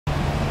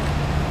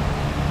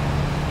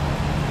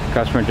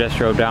Customer just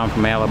drove down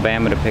from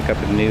Alabama to pick up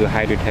a new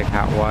Hydro-Tek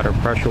hot water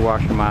pressure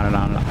washer mounted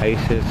on an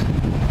ISIS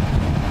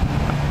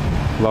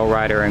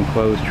lowrider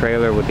enclosed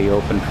trailer with the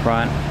open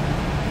front.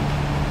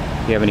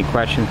 If you have any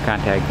questions,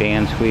 contact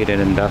Dan Swede at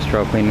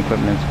Industrial Clean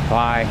Equipment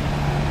Supply.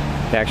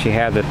 They actually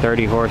have the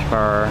 30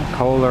 horsepower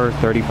Kohler,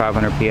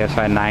 3500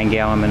 psi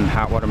 9-gallon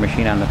hot water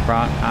machine on the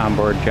front,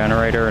 onboard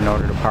generator in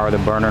order to power the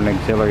burner and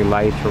auxiliary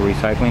lights for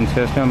recycling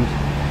systems.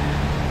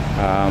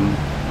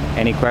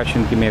 Any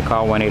questions, give me a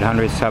call,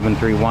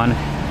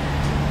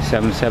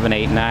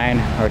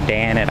 1-800-731-7789 or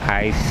Dan at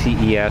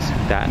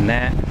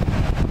ices.net.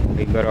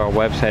 You can go to our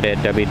website at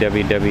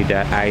www.ices.net.